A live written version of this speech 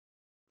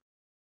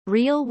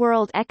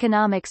Real-World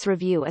Economics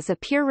Review is a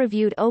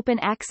peer-reviewed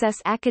open-access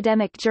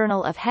academic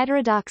journal of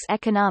heterodox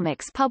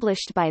economics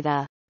published by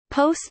the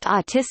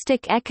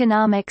Post-Autistic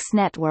Economics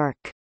Network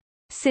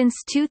since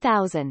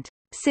 2000.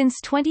 Since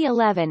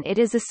 2011 it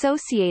is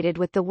associated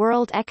with the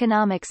World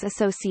Economics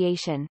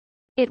Association.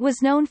 It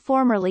was known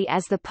formerly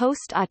as the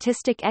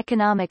Post-Autistic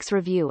Economics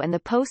Review and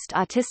the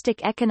Post-Autistic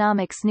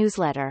Economics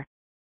Newsletter.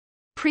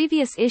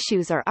 Previous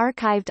issues are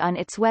archived on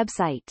its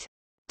website.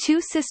 Two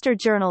sister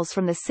journals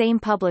from the same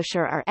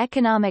publisher are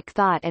Economic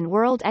Thought and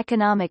World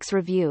Economics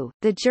Review.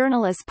 The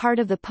journal is part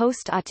of the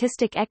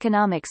post-autistic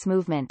economics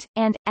movement,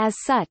 and, as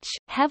such,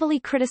 heavily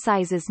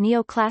criticizes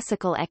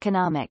neoclassical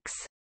economics.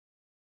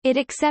 It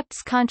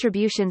accepts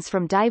contributions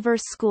from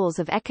diverse schools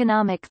of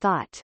economic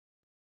thought.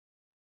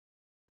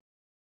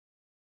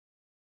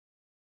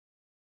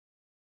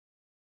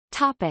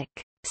 Topic.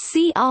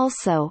 See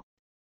also: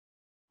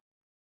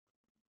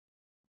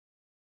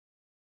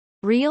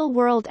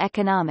 Real-world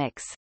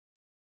economics,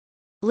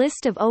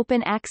 List of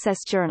open access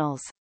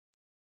journals,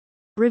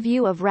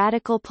 Review of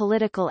radical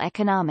political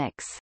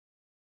economics.